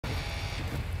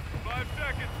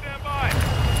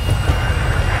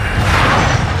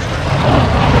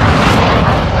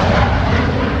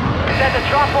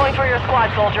squad,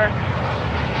 soldier.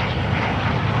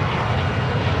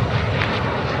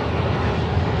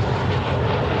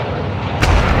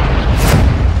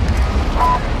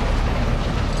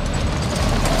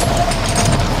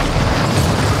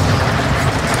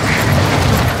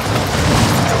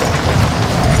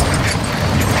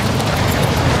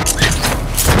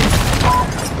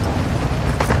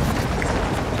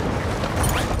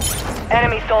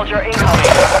 Enemy soldier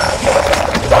incoming.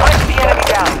 Hunt the enemy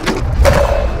down.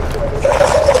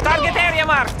 Target area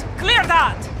marked. Clear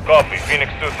that. Copy.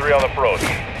 Phoenix 2-3 on approach.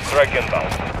 Strike inbound.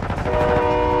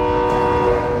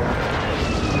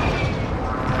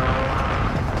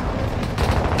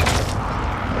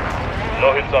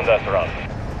 No hits on that round.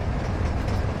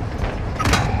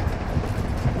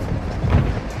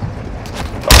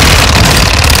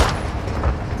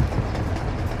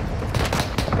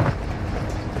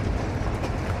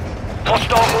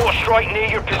 Hostile mortar strike near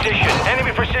your position.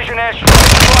 Enemy precision airstrike.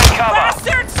 Try cover.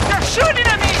 Bastards! They're shooting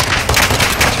at me!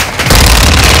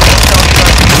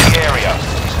 Hostile the area.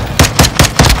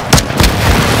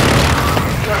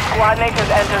 Your squad mate has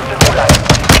entered the gulag.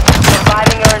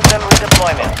 Surviving earns them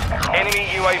redeployment. Enemy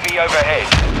UAV overhead.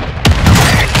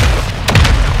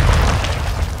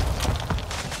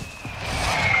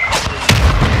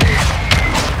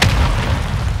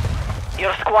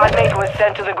 Your squad mate was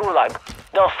sent to the gulag.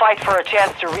 They'll fight for a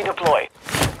chance to redeploy.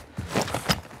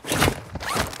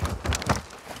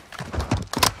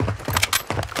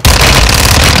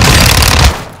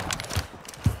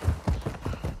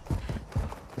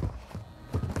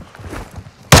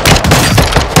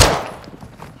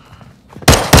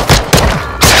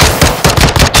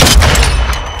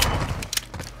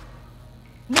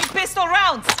 Need pistol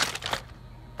rounds!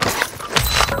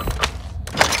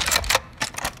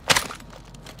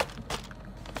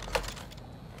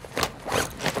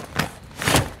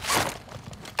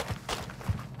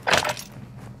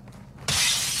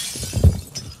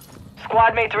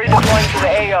 Squad mates redeploying to the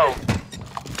AO.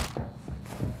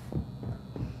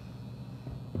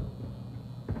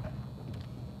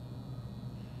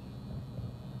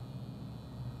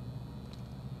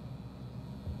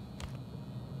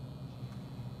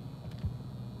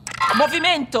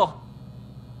 Movimento!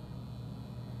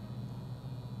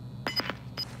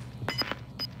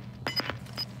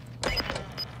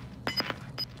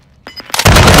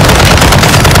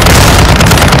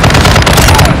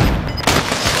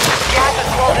 Gas is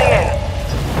closing in.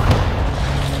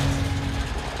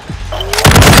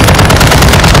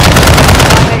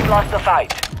 They've lost the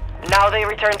fight. Now they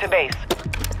return to base.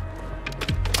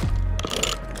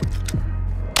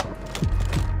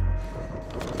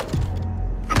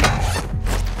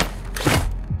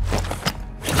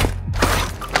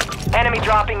 Enemy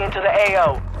dropping into the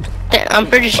AO. I'm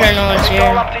pretty sure no one's It's all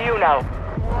here. up to you now.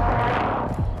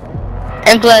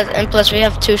 And plus we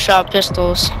have 2 shot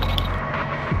pistols.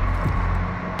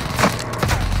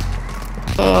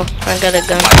 Oh, I got a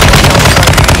gun.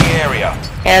 In the area.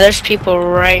 Yeah, there's people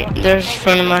right there's in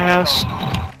front of my house.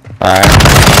 Alright.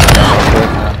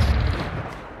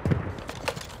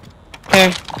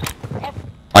 Here.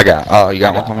 I got, oh, you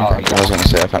got one coming? I was gonna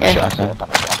say I found a shotgun.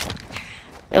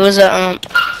 It was a,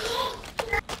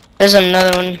 there's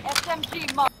another one.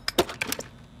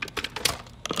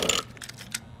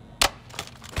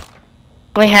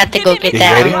 We had to go get You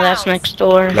that ready? one, that's next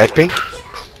door. Let me.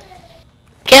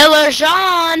 Killer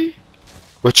Sean!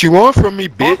 What you want from me,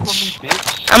 bitch?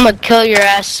 I'ma kill your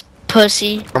ass,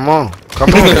 pussy. Come on.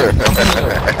 Come on.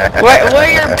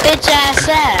 Where your bitch ass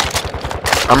at?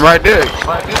 I'm right there.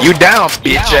 You down,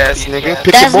 bitch ass nigga.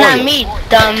 Pick That's your boy. not me,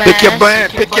 dumbass.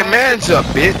 Pick your mans up,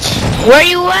 bitch. Where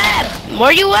you at?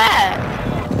 Where you at?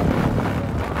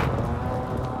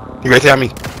 You right there,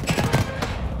 me.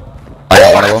 I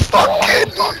got one of them.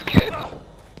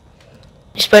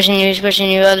 He's pushing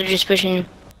you, other just pushing you.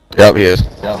 Yep, he is.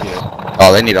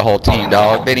 Oh, they need a whole team,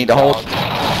 dog. They need a whole.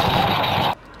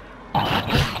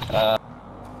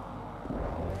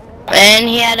 And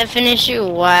he had to finish you,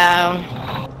 wow.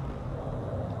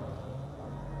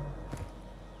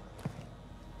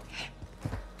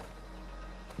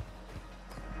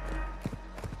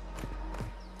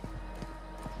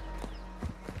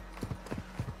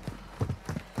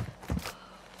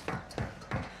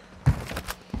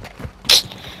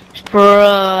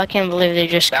 Bro, I can't believe they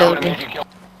just killed me.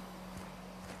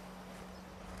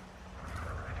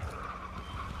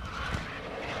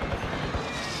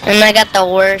 And I got the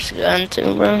worst gun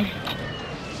too, bro.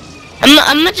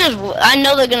 I'm just, I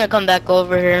know they're gonna come back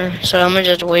over here, so I'm gonna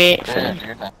just wait for them.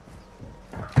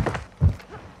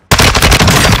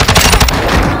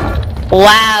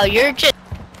 Wow, you're just...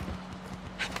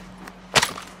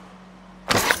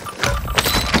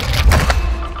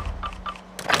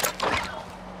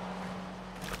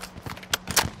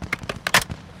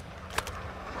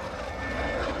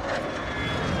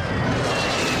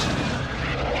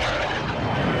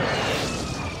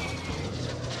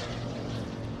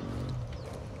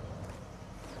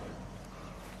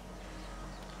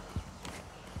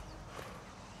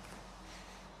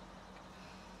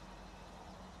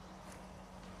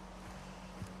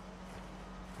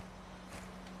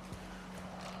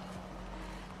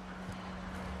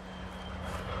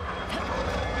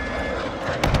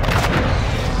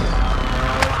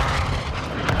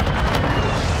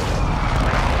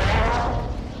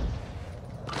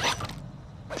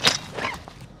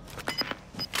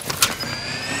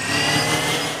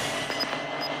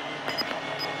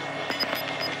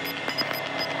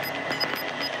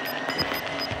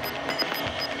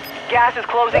 Gas is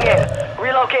closing in.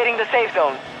 Relocating the safe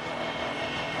zone.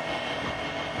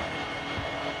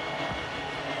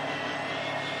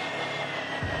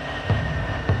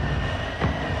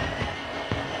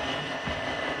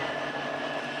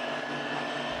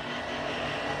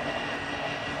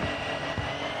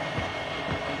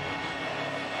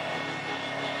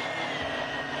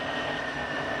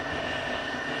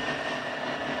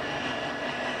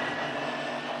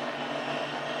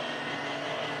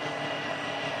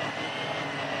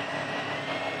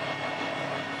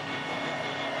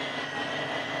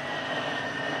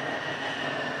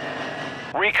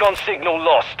 Recon signal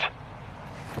lost.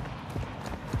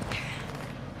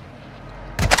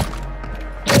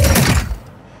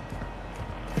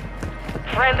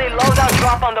 Friendly loadout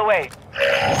drop on the way.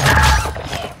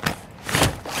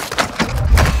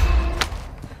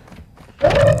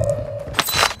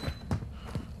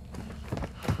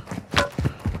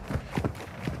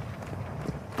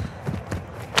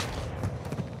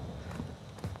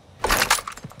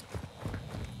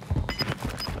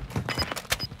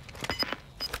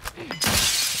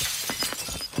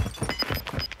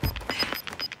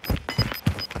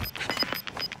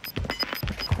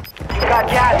 Got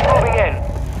gas moving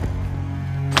in.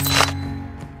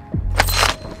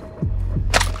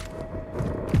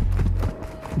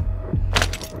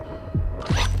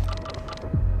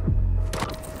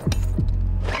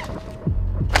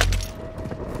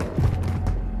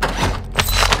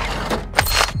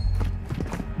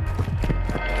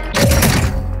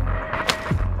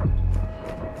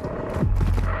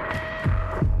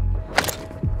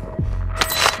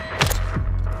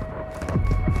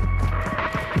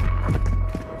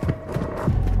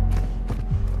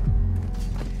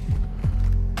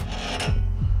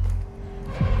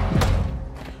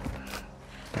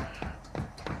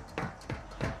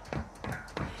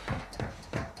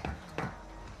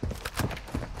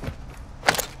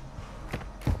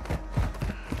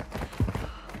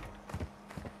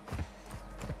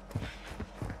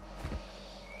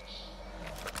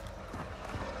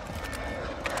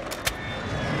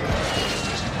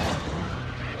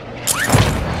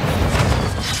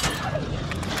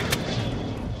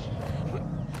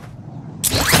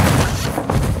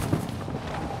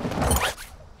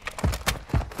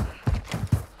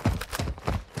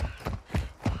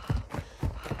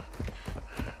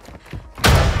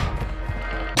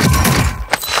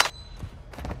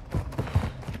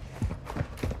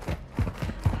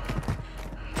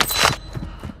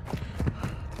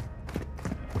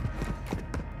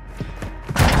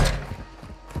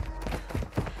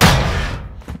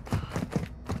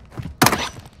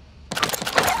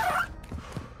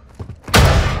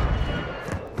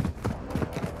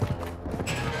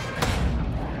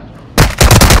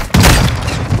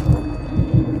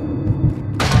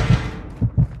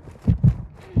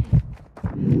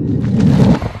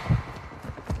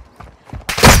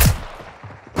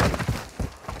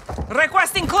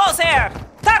 Requesting close air!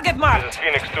 Target This marked! is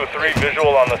Phoenix 2-3,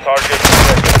 visual on the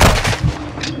target.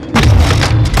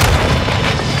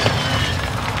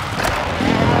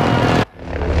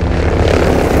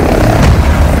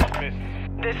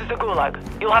 This is the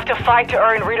Gulag. You'll have to fight to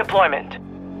earn redeployment.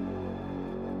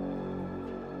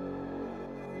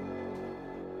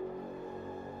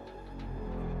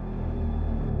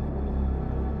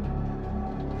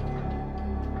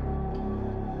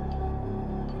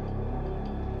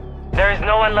 There is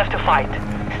no one left to fight.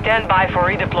 Stand by for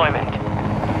redeployment.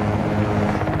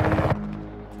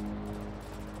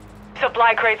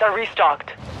 Supply crates are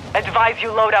restocked. Advise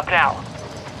you load up now.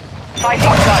 Fighting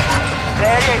done. The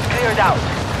area is cleared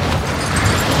out.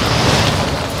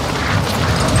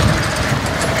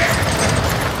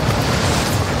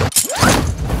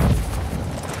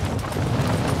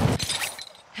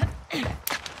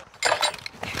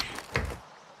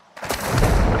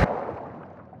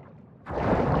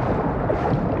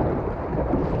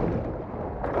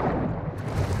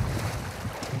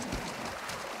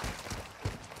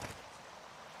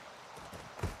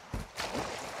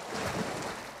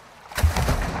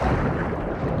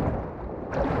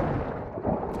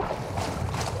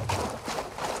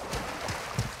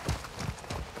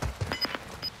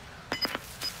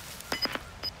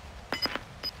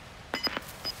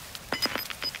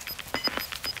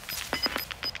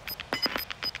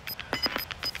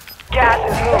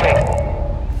 Gas is moving.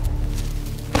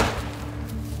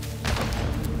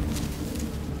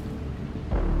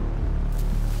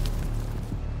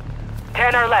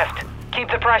 Ten are left.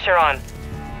 Keep the pressure on.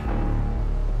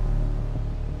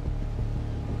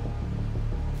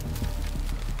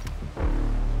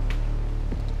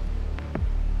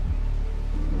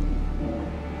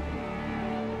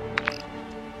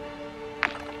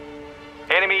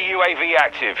 Enemy UAV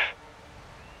active.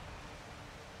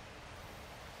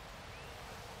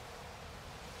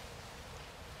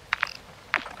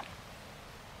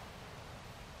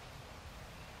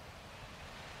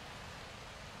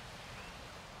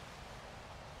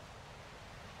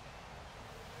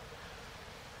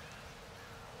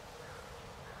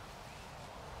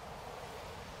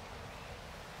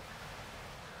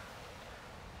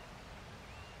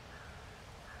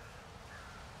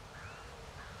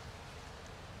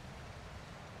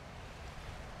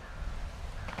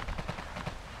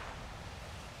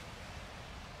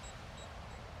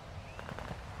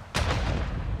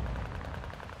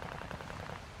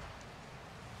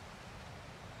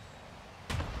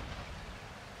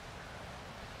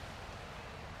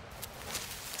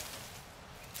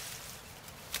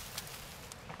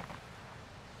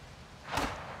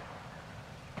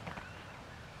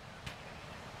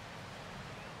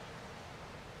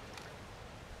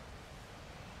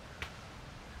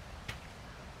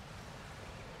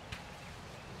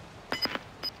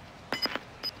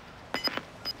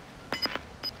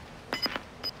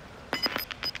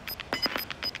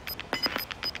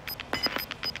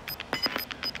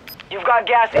 You've got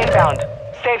gas inbound.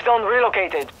 Safe zone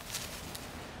relocated.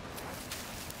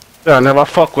 Yeah, never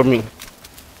fuck with me.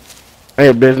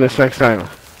 Hey, business next time.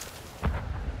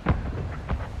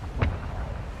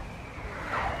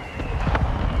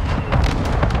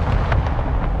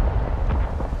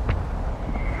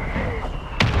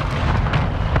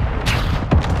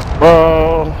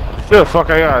 Bro, what the fuck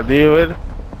I gotta deal with?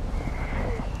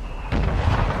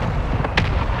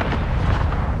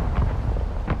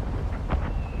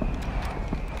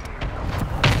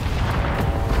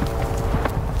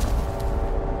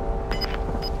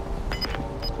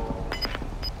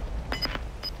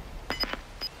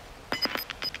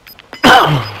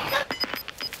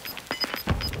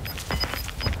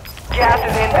 Gas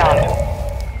is inbound.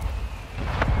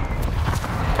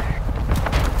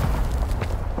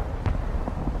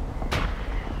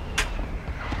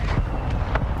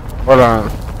 Hold on.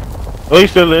 Oh, he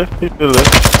still live. He still live.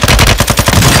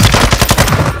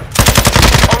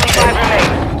 Only 5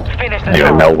 remain. Finish the You're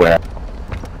job. nowhere.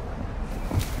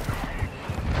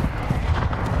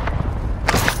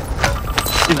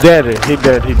 He dead. He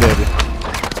dead. He dead.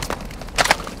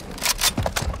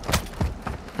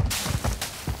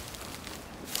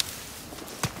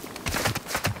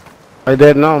 I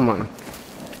dead now, man.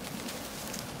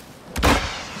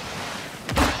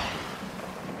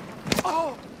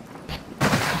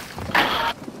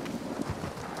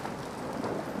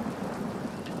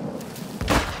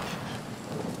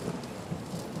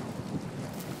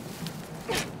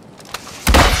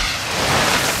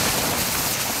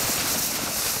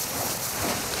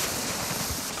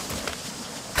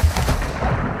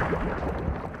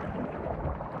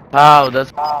 Oh,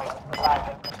 that's...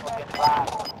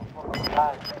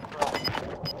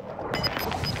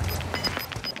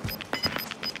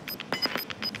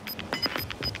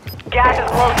 Gas is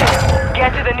closing.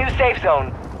 Get to the new safe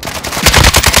zone.